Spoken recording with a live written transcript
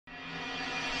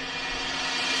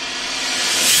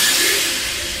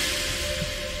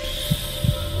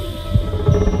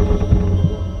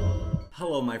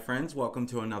Hello, my friends. Welcome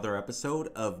to another episode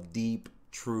of Deep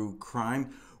True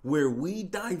Crime, where we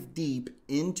dive deep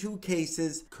into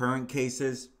cases, current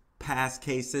cases, past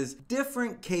cases,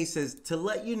 different cases to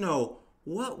let you know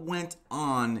what went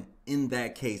on in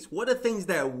that case. What are things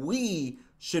that we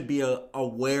should be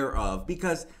aware of?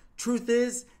 Because truth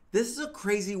is, this is a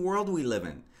crazy world we live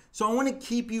in. So I want to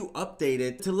keep you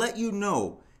updated to let you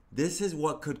know this is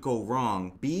what could go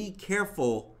wrong. Be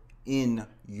careful in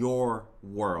your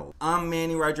world. I'm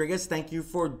Manny Rodriguez. Thank you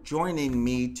for joining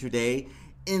me today.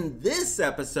 In this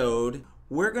episode,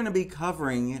 we're going to be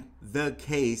covering the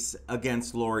case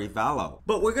against Lori Vallow.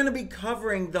 But we're going to be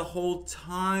covering the whole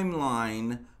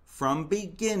timeline from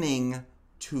beginning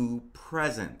to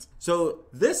present. So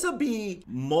this will be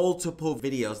multiple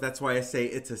videos. That's why I say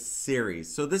it's a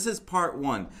series. So this is part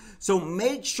one. So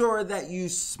make sure that you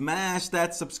smash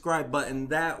that subscribe button.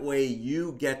 That way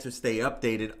you get to stay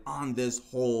updated on this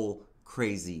whole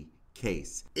crazy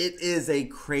case. It is a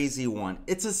crazy one.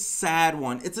 It's a sad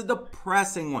one. It's a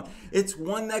depressing one. It's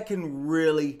one that can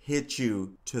really hit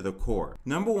you to the core.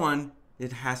 Number one,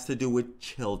 it has to do with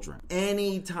children.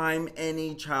 Anytime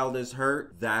any child is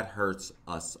hurt, that hurts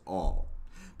us all.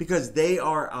 Because they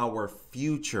are our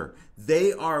future.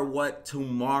 They are what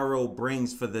tomorrow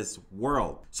brings for this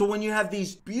world. So when you have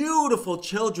these beautiful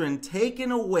children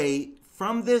taken away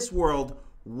from this world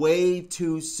way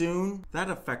too soon,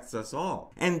 that affects us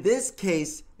all. And this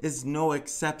case is no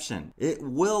exception. It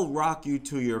will rock you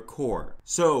to your core.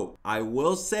 So I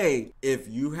will say, if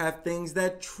you have things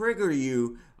that trigger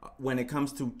you, when it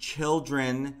comes to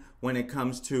children, when it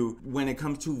comes to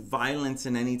violence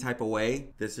in any type of way,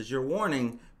 this is your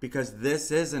warning, because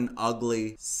this is an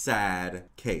ugly, sad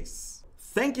case.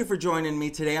 Thank you for joining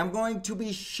me today. I'm going to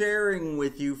be sharing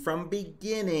with you from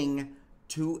beginning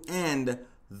to end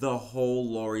the whole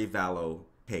Lori Vallow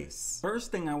case.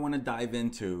 First thing I want to dive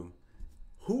into,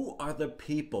 who are the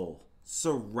people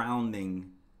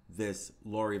surrounding this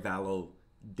Lori Vallow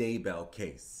Daybell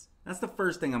case? That's the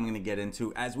first thing I'm going to get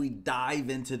into as we dive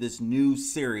into this new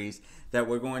series that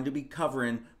we're going to be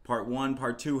covering. Part one,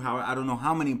 part two, I don't know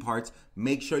how many parts.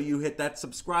 Make sure you hit that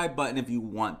subscribe button if you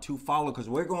want to follow, because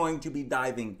we're going to be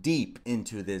diving deep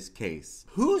into this case.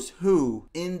 Who's who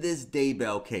in this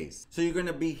Daybell case? So you're going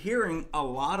to be hearing a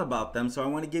lot about them. So I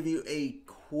want to give you a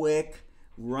quick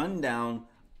rundown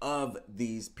of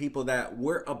these people that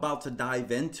we're about to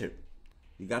dive into.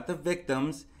 You got the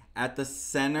victims. At the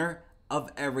center of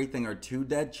everything are two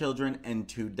dead children and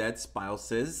two dead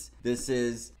spouses. This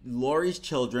is Lori's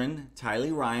children,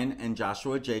 Tylee Ryan and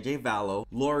Joshua J.J. Vallow,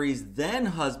 Lori's then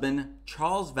husband,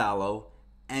 Charles Vallow,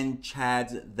 and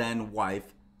Chad's then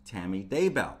wife, Tammy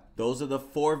Daybell. Those are the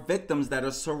four victims that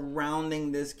are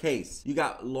surrounding this case. You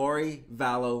got Lori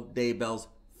Vallow Daybell's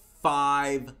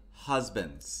 5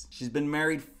 husbands. She's been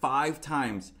married 5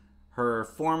 times. Her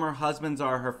former husbands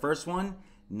are her first one,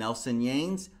 Nelson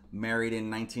Yanes, married in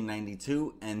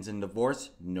 1992, ends in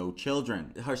divorce, no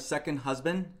children. Her second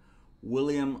husband,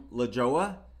 William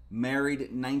LaJoa, married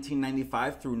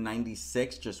 1995 through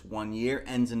 96, just 1 year,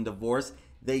 ends in divorce.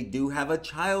 They do have a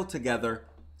child together,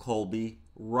 Colby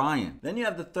Ryan. Then you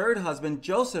have the third husband,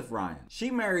 Joseph Ryan.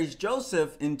 She marries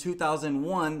Joseph in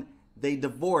 2001. They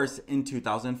divorce in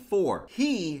 2004.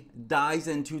 He dies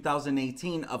in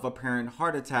 2018 of apparent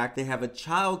heart attack. They have a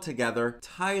child together,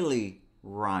 Tylee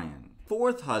Ryan.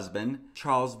 Fourth husband,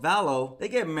 Charles Vallow, they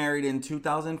get married in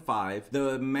 2005.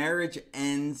 The marriage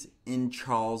ends in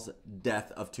Charles'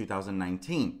 death of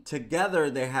 2019. Together,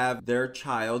 they have their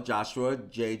child, Joshua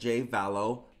J.J.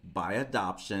 Vallow, by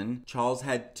adoption. Charles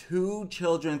had 2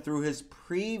 children through his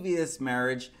previous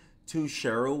marriage to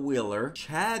Cheryl Wheeler.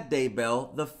 Chad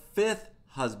Daybell, the 5th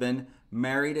husband,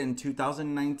 married in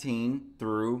 2019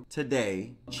 through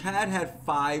today. Chad had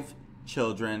 5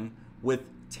 children with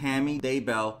Tammy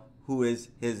Daybell, who is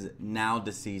his now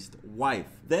deceased wife.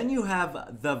 Then you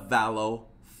have the Vallow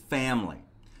family.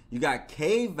 You got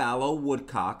Kay Vallow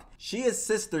Woodcock. She is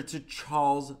sister to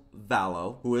Charles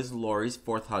Vallow, who is Lori's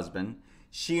 4th husband.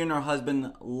 She and her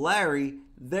husband Larry,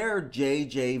 they're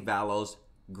J.J. Vallow's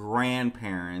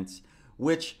grandparents,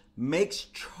 which makes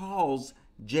Charles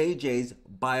J.J.'s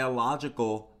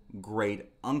biological great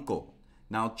uncle.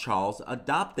 Now Charles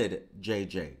adopted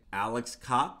J.J. Alex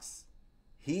Cox,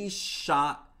 he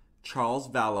shot Charles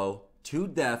Vallow to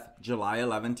death July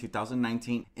 11,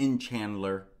 2019 in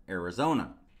Chandler,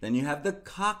 Arizona. Then you have the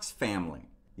Cox family.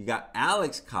 You got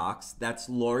Alex Cox, that's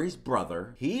Lori's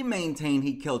brother. He maintained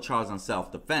he killed Charles in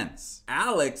self-defense.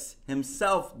 Alex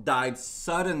himself died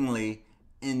suddenly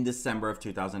in December of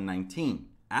 2019.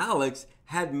 Alex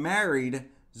had married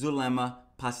Zulema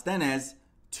Pastenes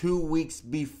 2 weeks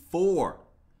before.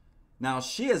 Now,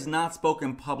 she has not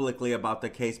spoken publicly about the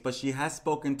case, but she has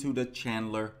spoken to the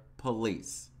Chandler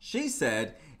police. She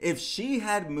said if she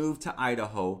had moved to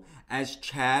Idaho, as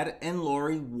Chad and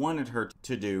Lori wanted her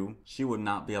to do, she would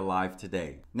not be alive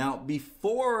today. Now,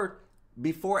 before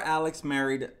Alex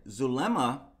married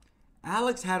Zulema,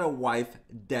 Alex had a wife,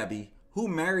 Debbie, who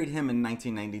married him in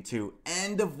 1992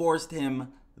 and divorced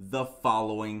him the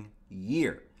following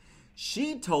year.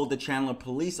 She told the Chandler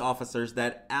police officers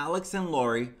that Alex and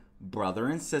Lori, brother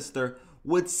and sister,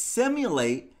 would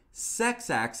simulate sex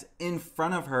acts in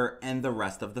front of her and the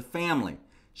rest of the family.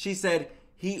 She said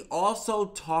he also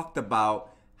talked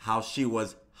about how she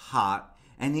was hot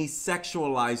and he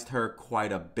sexualized her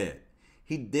quite a bit.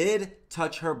 He did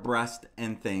touch her breast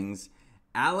and things.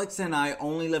 Alex and I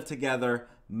only lived together,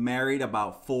 married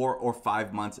about 4 or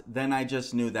 5 months. Then I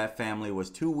just knew that family was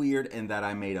too weird and that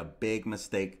I made a big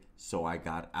mistake, so I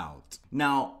got out.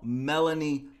 Now,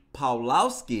 Melanie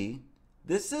Pawlowski,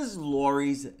 this is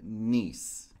Lori's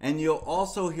niece. And you'll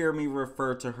also hear me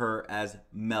refer to her as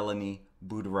Melanie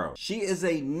Boudreau. She is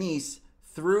a niece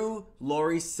through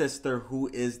Lori's sister who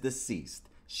is deceased.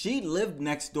 She lived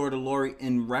next door to Lori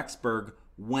in Rexburg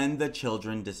when the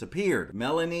children disappeared.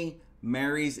 Melanie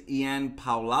marries Ian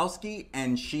Pawlowski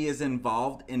and she is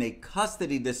involved in a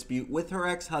custody dispute with her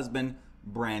ex-husband,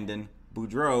 Brandon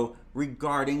Boudreau,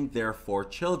 regarding their 4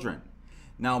 children.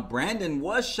 Now, Brandon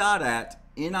was shot at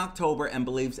in October and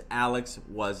believes Alex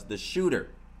was the shooter.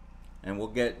 And we'll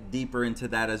get deeper into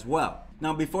that as well.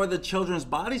 Now, before the children's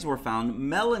bodies were found,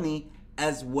 Melanie,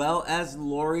 as well as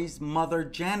Lori's mother,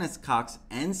 Janice Cox,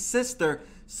 and sister,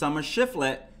 Summer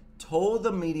Shiflett, told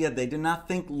the media they did not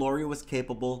think Lori was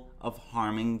capable of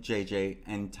harming JJ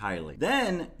and Tylee.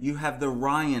 Then you have the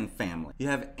Ryan family. You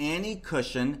have Annie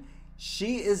Cushion.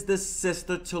 She is the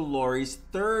sister to Lori's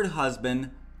 3rd husband,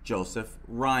 Joseph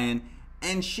Ryan,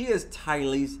 and she is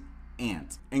Tylee's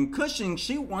aunt. And Cushing,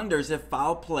 she wonders if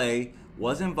foul play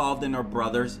was involved in her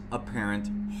brother's apparent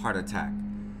heart attack.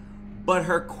 But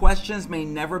her questions may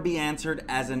never be answered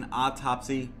as an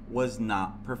autopsy was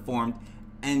not performed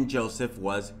and Joseph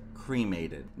was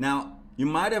cremated. Now, you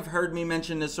might have heard me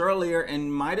mention this earlier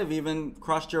and might have even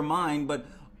crossed your mind, but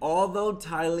although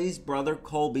Tylee's brother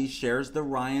Colby shares the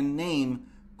Ryan name,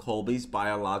 Colby's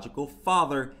biological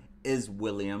father is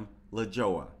William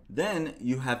LaJoie. Then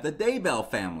you have the Daybell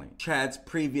family. Chad's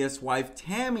previous wife,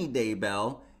 Tammy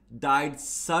Daybell, died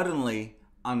suddenly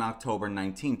on October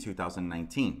 19,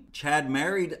 2019. Chad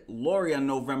married Lori on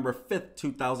November 5th,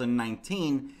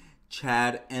 2019.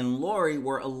 Chad and Lori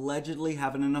were allegedly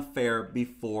having an affair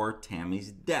before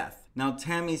Tammy's death. Now,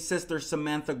 Tammy's sister,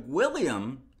 Samantha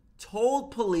William,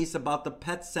 told police about the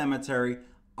pet cemetery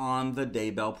on the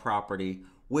Daybell property,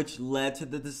 which led to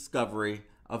the discovery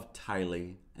of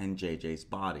Tylee and JJ's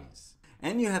bodies.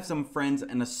 And you have some friends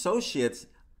and associates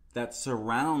that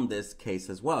surround this case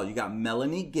as well. You got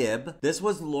Melanie Gibb. This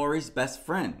was Lori's best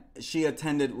friend. She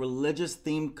attended religious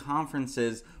themed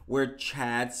conferences where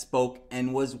Chad spoke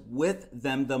and was with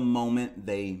them the moment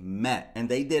they met. And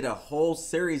they did a whole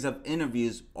series of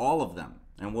interviews, all of them.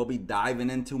 And we'll be diving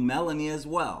into Melanie as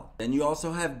well. Then you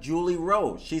also have Julie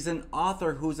Rowe. She's an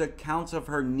author whose accounts of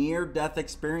her near-death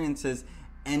experiences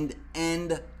and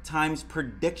end times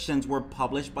predictions were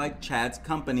published by Chad's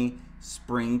company,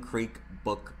 Spring Creek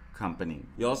Book Company.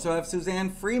 You also have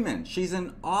Suzanne Freeman. She's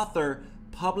an author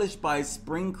published by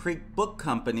Spring Creek Book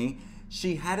Company.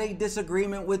 She had a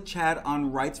disagreement with Chad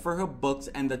on rights for her books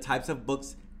and the types of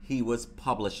books he was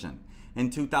publishing. In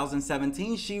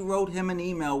 2017, she wrote him an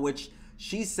email which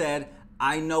she said,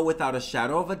 "I know without a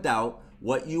shadow of a doubt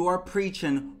what you are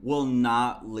preaching will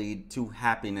not lead to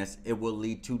happiness. It will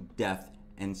lead to death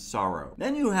and sorrow."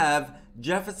 Then you have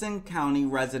Jefferson County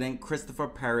resident Christopher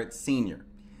Parrott Sr.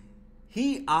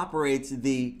 He operates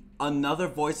the Another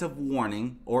Voice of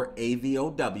Warning, or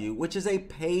AVOW, which is a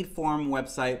paid forum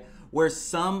website where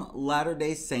some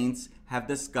Latter-day Saints have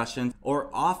discussions or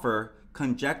offer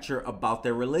conjecture about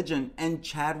their religion, and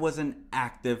Chad was an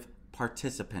active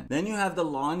participant. Then you have the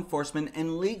law enforcement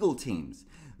and legal teams.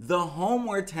 The home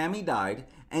where Tammy died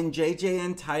and JJ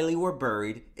and Tylee were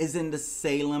buried is in the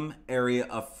Salem area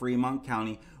of Fremont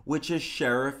County, which is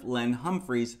Sheriff Len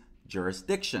Humphrey's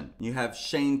jurisdiction. You have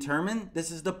Shane Turman. This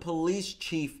is the police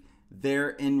chief there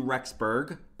in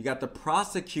Rexburg. You got the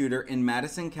prosecutor in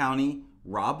Madison County,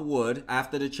 Rob Wood.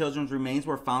 After the children's remains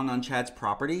were found on Chad's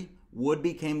property, Wood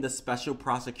became the special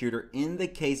prosecutor in the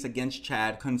case against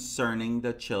Chad concerning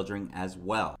the children as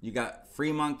well. You got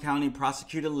Fremont County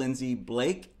Prosecutor Lindsay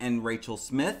Blake and Rachel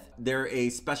Smith. They're a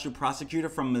special prosecutor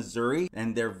from Missouri,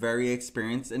 and they're very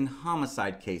experienced in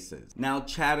homicide cases. Now,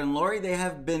 Chad and Lori, they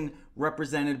have been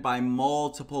represented by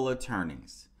multiple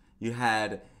attorneys. You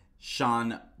had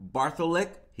Sean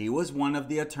Bartholick. He was one of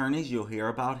the attorneys. You'll hear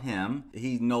about him.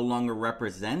 He no longer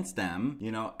represents them.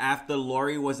 You know, after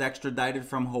Lori was extradited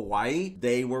from Hawaii,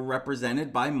 they were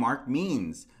represented by Mark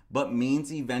Means. But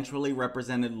Means eventually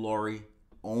represented Lori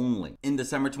only. In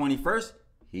December 21st,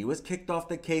 he was kicked off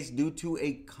the case due to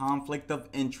a conflict of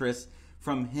interest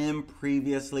from him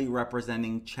previously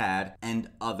representing Chad and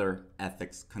other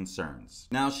ethics concerns.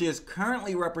 Now, she is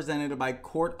currently represented by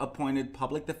court-appointed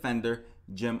public defender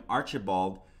Jim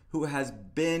Archibald, who has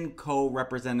been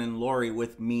co-representing Lori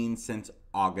with Means since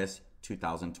August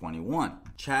 2021.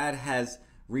 Chad has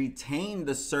retained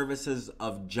the services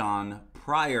of John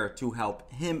Pryor to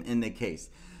help him in the case.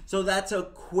 So that's a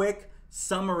quick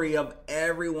summary of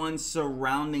everyone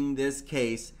surrounding this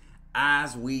case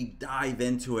as we dive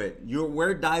into it.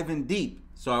 We're diving deep.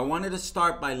 So I wanted to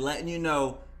start by letting you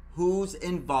know who's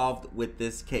involved with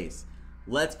this case.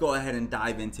 Let's go ahead and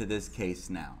dive into this case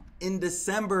now. In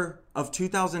December of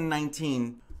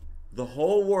 2019, the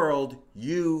whole world,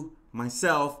 you,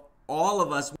 myself, all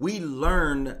of us, we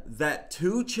learned that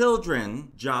two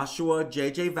children, Joshua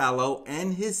J.J. Vallow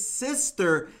and his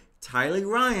sister, Tylee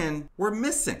Ryan, were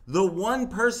missing. The one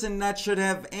person that should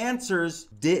have answers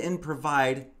didn't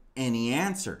provide any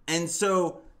answer. And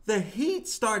so the heat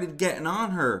started getting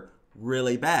on her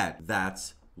really bad.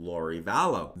 That's Lori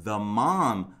Vallow, the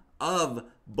mom of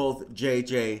both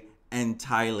JJ and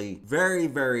Tylee. Very,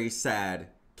 very sad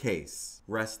case.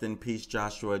 Rest in peace,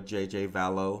 Joshua JJ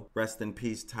Vallow. Rest in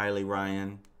peace, Tylee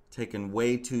Ryan. Taken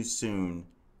way too soon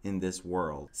in this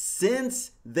world.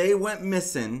 Since they went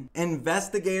missing,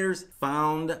 investigators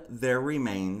found their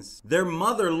remains. Their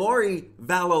mother, Lori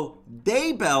Vallow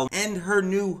Daybell, and her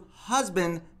new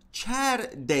husband,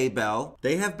 Chad Daybell,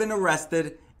 they have been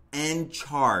arrested and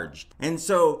charged. And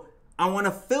so I want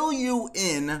to fill you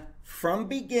in from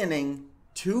beginning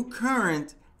to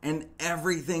current and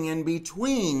everything in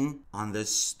between on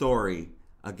this story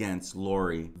against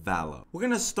Lori Vallow. We're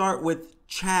going to start with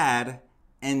Chad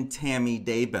and Tammy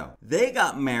Daybell. They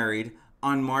got married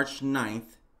on March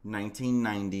 9th,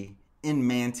 1990 in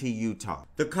Manti, Utah.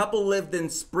 The couple lived in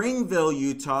Springville,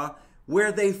 Utah,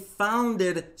 where they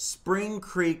founded Spring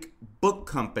Creek Book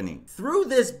Company. Through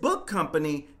this book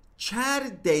company,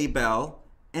 Chad Daybell,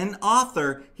 an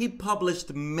author, he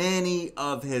published many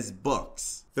of his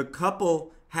books. The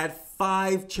couple had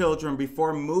 5 children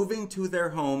before moving to their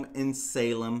home in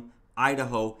Salem,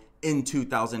 Idaho in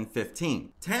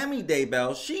 2015. Tammy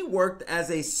Daybell, she worked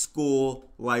as a school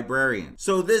librarian.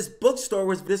 So this bookstore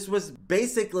was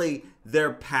basically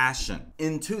their passion.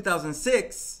 In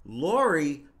 2006,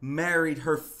 Lori married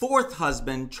her 4th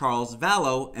husband, Charles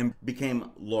Vallow, and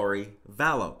became Lori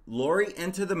Vallow. Lori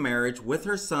entered the marriage with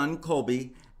her son,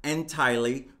 Colby, and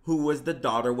Tylee, who was the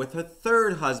daughter with her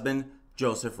 3rd husband,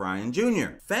 Joseph Ryan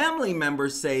Jr. Family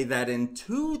members say that in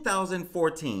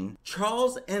 2014,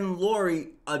 Charles and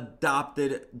Lori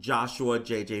adopted Joshua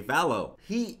J.J. Vallow.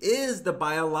 He is the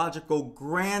biological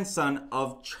grandson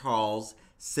of Charles'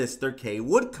 sister, Kay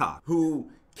Woodcock,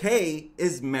 who Kay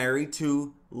is married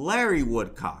to Larry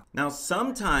Woodcock. Now,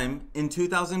 sometime in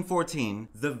 2014,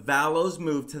 the Vallows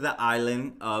moved to the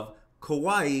island of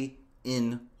Kauai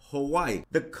in Hawaii.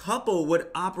 The couple would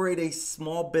operate a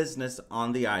small business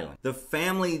on the island. The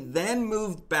family then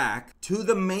moved back to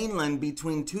the mainland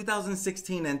between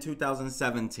 2016 and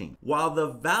 2017. While the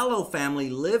Vallow family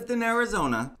lived in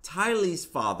Arizona, Tylee's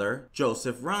father,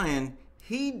 Joseph Ryan,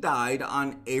 he died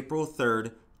on April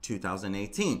 3rd,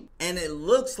 2018. And it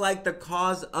looks like the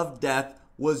cause of death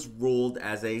was ruled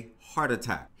as a heart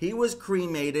attack. He was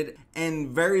cremated and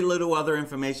very little other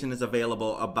information is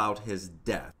available about his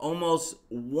death. Almost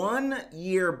 1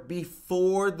 year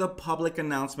before the public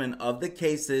announcement of the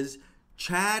cases,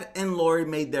 Chad and Lori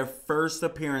made their first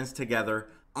appearance together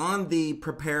on the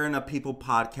Preparing a People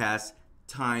podcast,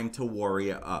 Time to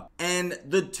Warrior Up. And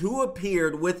the two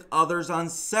appeared with others on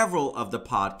several of the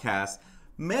podcasts.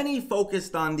 Many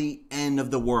focused on the end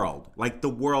of the world, like the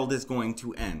world is going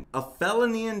to end. A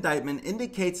felony indictment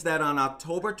indicates that on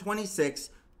October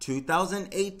 26,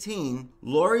 2018,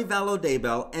 Lori Vallow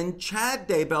Daybell and Chad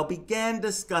Daybell began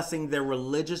discussing their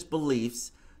religious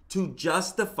beliefs to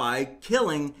justify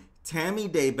killing Tammy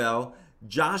Daybell,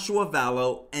 Joshua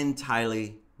Vallow, and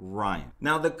Tylee Ryan.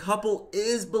 Now, the couple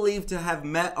is believed to have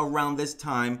met around this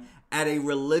time at a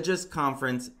religious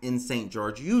conference in St.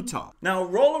 George, Utah. Now,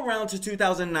 roll around to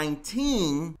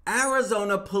 2019,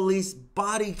 Arizona police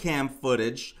body cam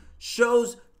footage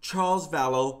shows Charles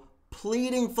Vallow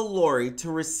pleading for Lori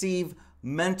to receive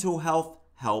mental health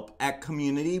help at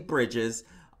Community Bridges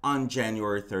on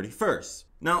January 31st.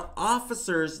 Now,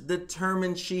 officers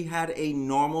determined she had a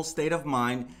normal state of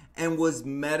mind and was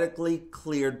medically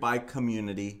cleared by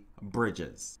Community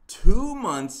Bridges. 2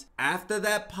 months after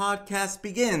that podcast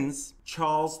begins,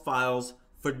 Charles files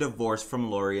for divorce from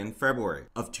Lori in February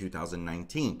of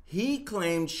 2019. He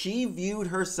claimed she viewed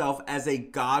herself as a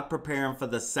God preparing for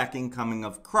the second coming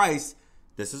of Christ.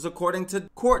 This is according to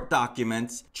court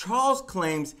documents. Charles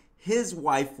claims his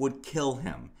wife would kill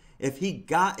him if he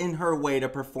got in her way to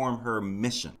perform her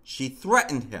mission. She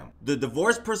threatened him. The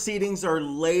divorce proceedings are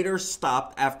later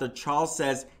stopped after Charles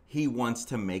says he wants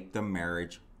to make the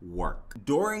marriage work.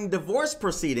 During divorce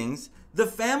proceedings, the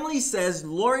family says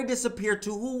Lori disappeared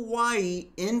to Hawaii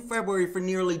in February for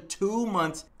nearly 2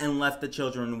 months and left the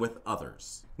children with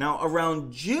others. Now,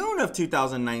 around June of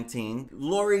 2019,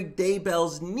 Lori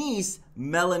Daybell's niece,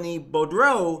 Melanie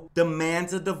Boudreau,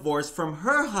 demands a divorce from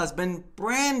her husband,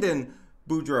 Brandon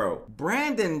Boudreau.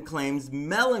 Brandon claims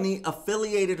Melanie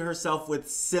affiliated herself with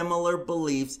similar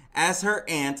beliefs as her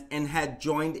aunt and had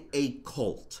joined a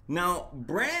cult. Now,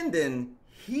 Brandon,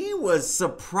 he was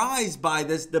surprised by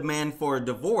this demand for a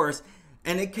divorce,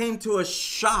 and it came to a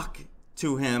shock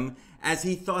to him as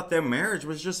he thought their marriage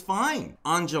was just fine.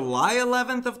 On July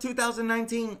 11th of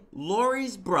 2019,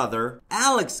 Lori's brother,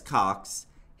 Alex Cox,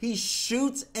 he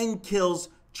shoots and kills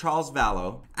Charles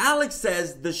Vallow. Alex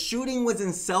says the shooting was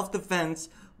in self-defense,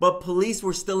 but police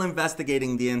were still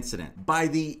investigating the incident. By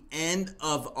the end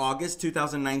of August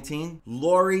 2019,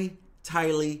 Lori,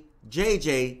 Tylee,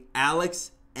 JJ,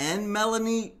 Alex, and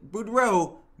Melanie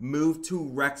Boudreau moved to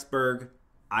Rexburg,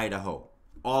 Idaho.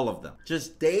 All of them.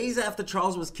 Just days after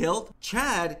Charles was killed,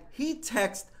 Chad, he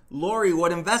texted Lori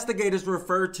what investigators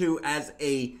refer to as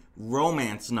a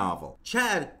romance novel.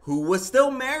 Chad, who was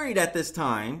still married at this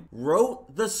time,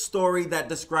 wrote the story that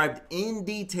described in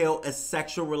detail a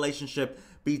sexual relationship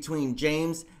between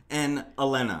James and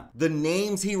Elena. The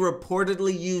names he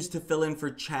reportedly used to fill in for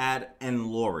Chad and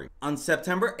Lori. On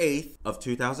September 8th of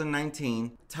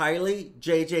 2019, Tylee,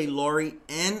 JJ, Lori,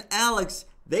 and Alex,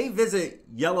 they visit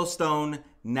Yellowstone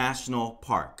National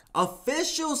Park.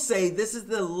 Officials say this is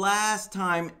the last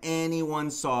time anyone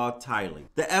saw Tylee.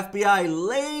 The FBI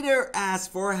later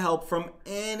asked for help from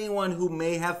anyone who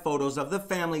may have photos of the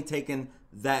family taken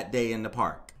that day in the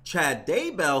park. Chad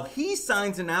Daybell, he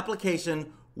signs an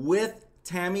application with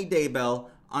Tammy Daybell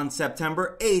on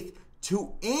September 8th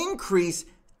to increase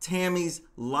Tammy's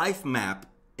life map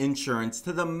insurance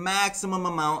to the maximum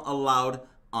amount allowed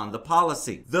on the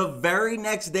policy. The very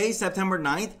next day, September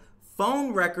 9th,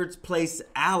 phone records place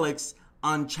Alex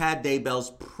on Chad Daybell's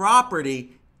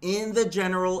property in the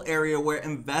general area where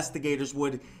investigators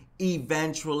would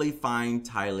eventually find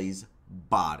Tylee's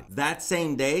body. That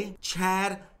same day,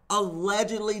 Chad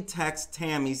allegedly texts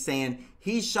Tammy saying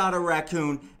he shot a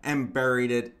raccoon and buried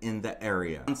it in the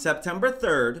area. On September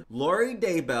 3rd, Lori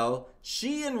Daybell,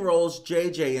 she enrolls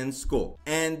JJ in school.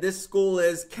 And this school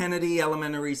is Kennedy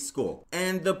Elementary School.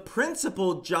 And the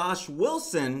principal, Josh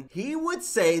Wilson, he would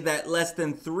say that less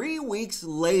than 3 weeks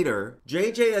later,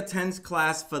 JJ attends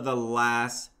class for the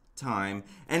last time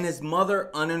and his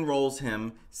mother unenrolls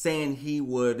him, saying he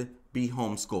would be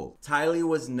homeschooled. Tylee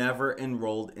was never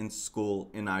enrolled in school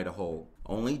in Idaho.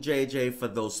 Only JJ for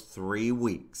those 3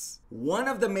 weeks. One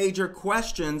of the major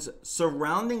questions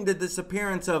surrounding the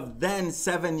disappearance of then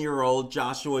 7-year-old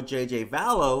Joshua JJ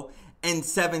Vallow and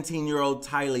 17-year-old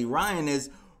Tylee Ryan is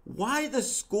why the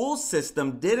school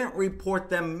system didn't report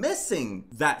them missing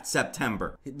that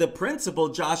September. The principal,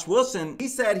 Josh Wilson, he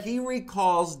said he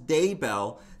recalls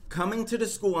Daybell coming to the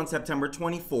school on September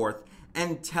 24th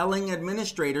and telling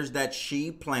administrators that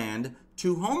she planned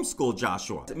to homeschool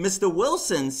Joshua. Mr.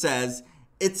 Wilson says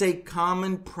it's a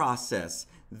common process.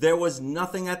 There was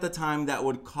nothing at the time that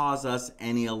would cause us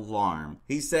any alarm.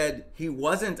 He said he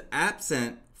wasn't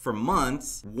absent for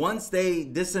months. Once they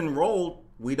disenrolled,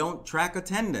 we don't track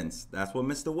attendance. That's what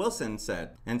Mr. Wilson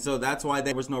said. And so that's why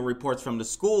there was no reports from the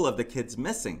school of the kids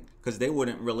missing, because they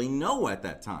wouldn't really know at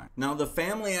that time. Now, the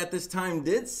family at this time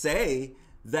did say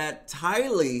that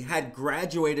Tylee had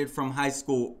graduated from high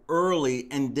school early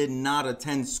and did not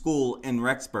attend school in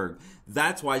Rexburg.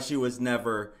 That's why she was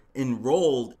never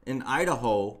enrolled in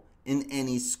Idaho in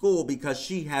any school, because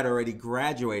she had already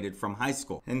graduated from high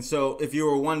school. And so if you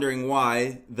were wondering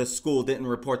why the school didn't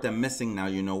report them missing, now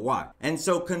you know why. And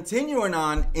so continuing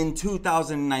on, in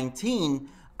 2019,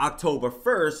 October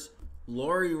 1st,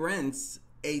 Lori rents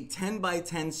a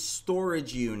 10x10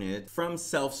 storage unit from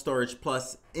Self Storage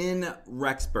Plus in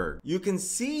Rexburg. You can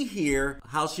see here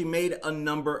how she made a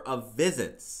number of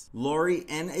visits. Lori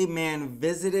and a man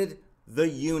visited the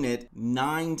unit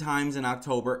 9 times in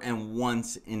October and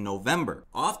once in November.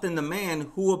 Often the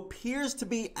man, who appears to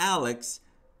be Alex,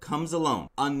 comes alone.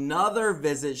 Another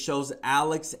visit shows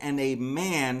Alex and a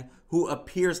man who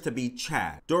appears to be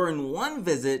Chad. During one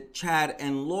visit, Chad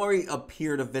and Lori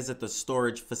appear to visit the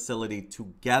storage facility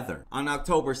together. On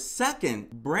October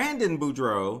 2nd, Brandon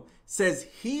Boudreaux says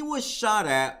he was shot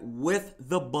at with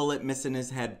the bullet missing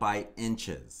his head by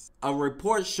inches. A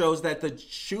report shows that the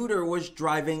shooter was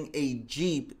driving a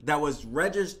Jeep that was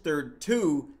registered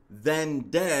to then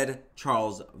dead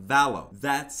Charles Vallow.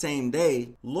 That same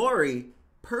day, Lori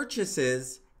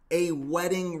purchases a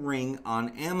wedding ring on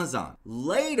Amazon.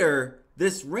 Later,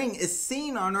 this ring is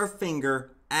seen on her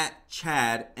finger at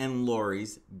Chad and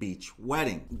Lori's beach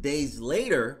wedding. Days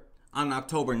later, on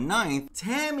October 9th,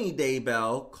 Tammy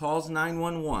Daybell calls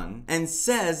 911 and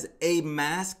says a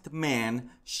masked man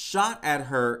shot at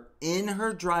her in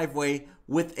her driveway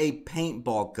with a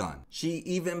paintball gun. She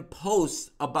even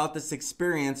posts about this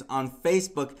experience on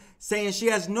Facebook, saying she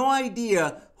has no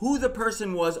idea who the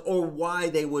person was or why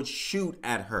they would shoot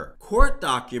at her. Court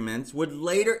documents would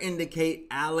later indicate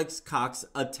Alex Cox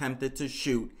attempted to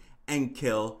shoot and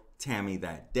kill Tammy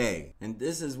that day. And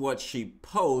this is what she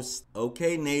posts.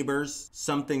 Okay, neighbors,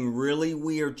 something really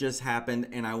weird just happened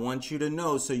and I want you to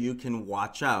know so you can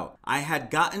watch out. I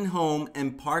had gotten home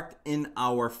and parked in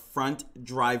our front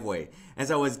driveway.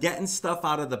 As I was getting stuff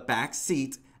out of the back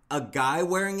seat, a guy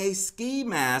wearing a ski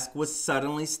mask was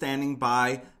suddenly standing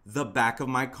by the back of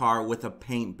my car with a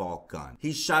paintball gun.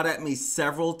 He shot at me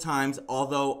several times,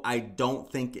 although I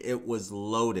don't think it was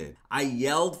loaded. I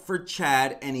yelled for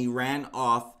Chad and he ran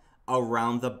off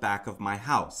around the back of my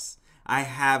house. I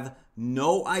have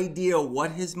no idea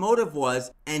what his motive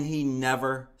was, and he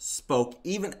never spoke,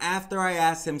 even after I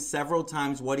asked him several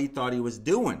times what he thought he was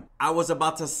doing. I was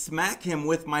about to smack him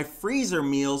with my freezer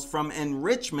meals from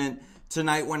enrichment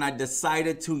tonight when I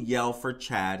decided to yell for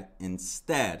Chad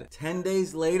instead. 10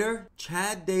 days later,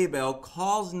 Chad Daybell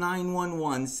calls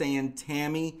 911 saying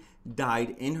Tammy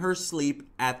died in her sleep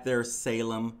at their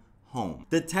Salem home.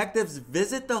 Detectives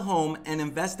visit the home and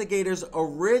investigators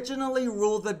originally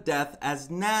ruled the death as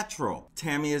natural.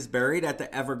 Tammy is buried at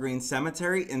the Evergreen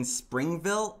Cemetery in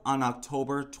Springville on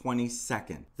October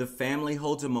 22nd. The family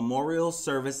holds a memorial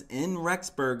service in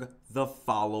Rexburg the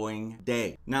following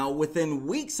day. Now, within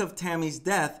weeks of Tammy's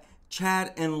death,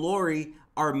 Chad and Lori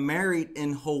are married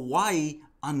in Hawaii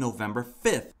on November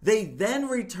 5th. They then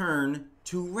return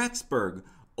to Rexburg.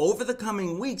 Over the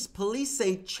coming weeks, police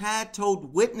say Chad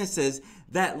told witnesses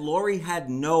that Lori had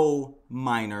no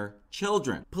minor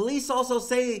children. Police also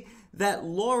say that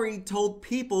Lori told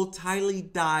people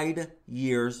Tylee died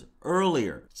years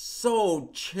earlier. So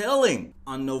chilling.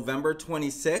 On November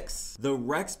 26th, the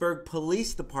Rexburg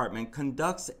Police Department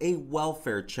conducts a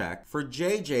welfare check for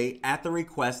JJ at the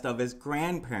request of his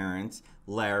grandparents,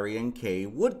 Larry and Kay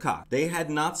Woodcock. They had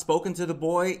not spoken to the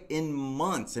boy in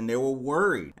months and they were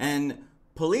worried. And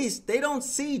police, they don't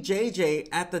see JJ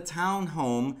at the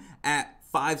townhome at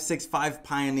 565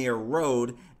 Pioneer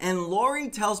Road, and Lori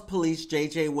tells police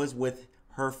JJ was with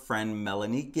her friend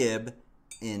Melanie Gibb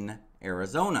in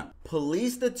Arizona.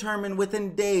 Police determined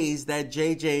within days that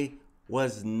JJ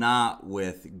was not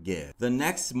with Gibb. The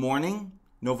next morning,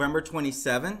 November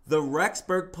 27th, the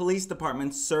Rexburg Police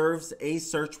Department serves a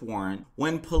search warrant.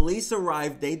 When police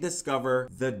arrive, they discover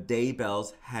the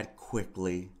Daybells had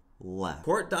quickly left.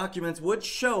 Court documents would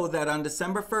show that on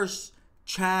December 1st,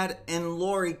 Chad and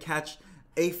Lori catch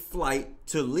a flight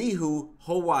to Lihu,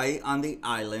 Hawaii on the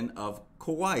island of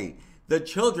Kauai. The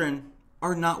children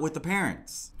are not with the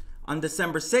parents. On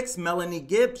December 6th, Melanie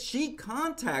Gibb, she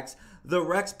contacts the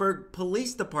Rexburg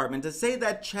Police Department to say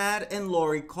that Chad and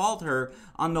Lori called her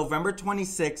on November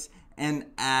 26th and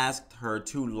asked her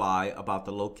to lie about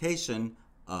the location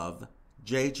of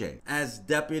JJ. As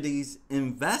deputies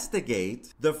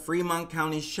investigate, the Fremont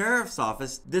County Sheriff's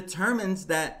Office determines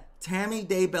that Tammy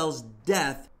Daybell's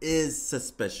death is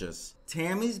suspicious.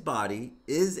 Tammy's body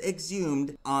is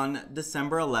exhumed on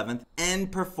December 11th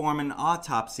and perform an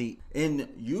autopsy in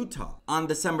Utah. On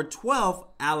December 12th,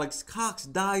 Alex Cox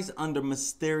dies under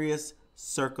mysterious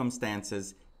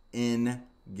circumstances in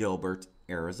Gilbert,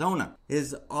 Arizona.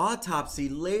 His autopsy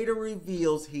later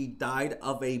reveals he died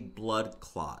of a blood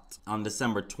clot. On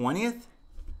December 20th,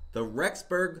 the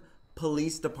Rexburg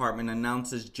Police Department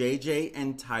announces JJ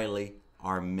and Tylee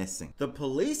are missing. The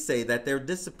police say that their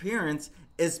disappearance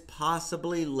is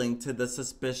possibly linked to the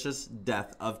suspicious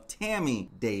death of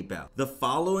Tammy Daybell. The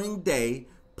following day,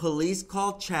 police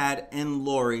called Chad and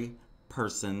Lori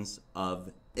persons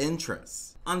of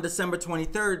interest. On December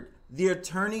 23rd, the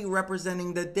attorney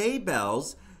representing the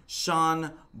Daybells,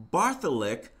 Sean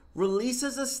Bartholick,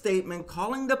 releases a statement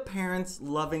calling the parents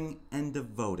loving and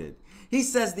devoted. He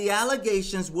says the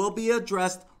allegations will be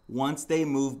addressed once they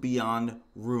move beyond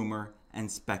rumor and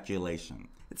speculation.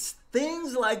 It's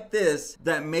things like this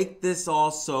that make this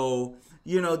also,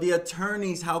 the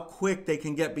attorneys, how quick they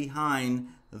can get behind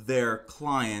their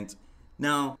client.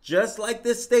 Now, just like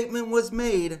this statement was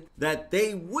made, that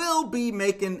they will be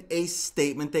making a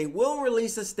statement, they will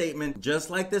release a statement,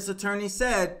 just like this attorney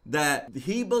said, that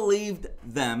he believed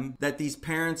them, that these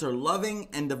parents are loving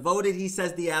and devoted. He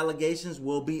says the allegations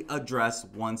will be addressed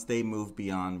once they move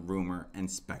beyond rumor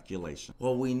and speculation.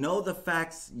 Well, we know the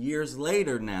facts years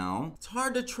later now. It's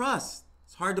hard to trust.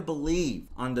 It's hard to believe.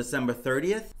 On December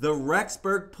 30th, the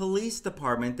Rexburg Police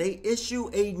Department, they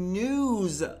issue a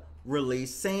news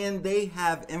release saying they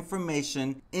have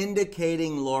information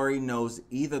indicating Lori knows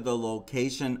either the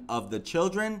location of the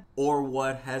children or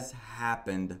what has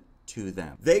happened to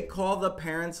them. They call the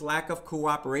parents' lack of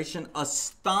cooperation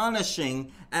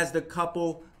astonishing as the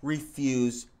couple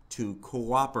refuse to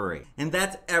cooperate. And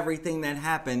that's everything that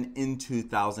happened in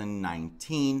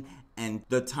 2019 and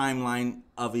the timeline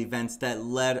of events that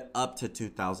led up to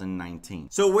 2019.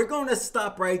 So we're going to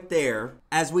stop right there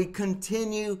as we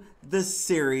continue the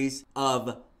series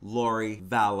of Lori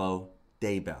Vallow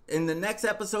Daybell. In the next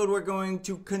episode, we're going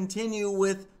to continue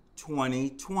with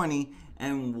 2020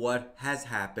 and what has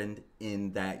happened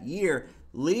in that year,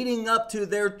 leading up to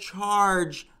their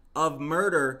charge of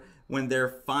murder when they're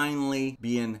finally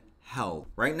being held.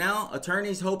 Right now,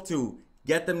 attorneys hope to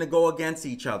get them to go against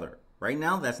each other. Right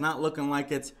now, that's not looking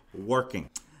like it's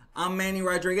working. I'm Manny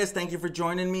Rodriguez. Thank you for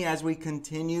joining me as we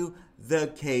continue the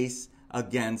case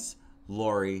against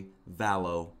Lori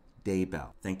Vallow Daybell.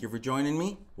 Thank you for joining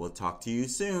me. We'll talk to you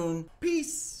soon.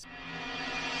 Peace.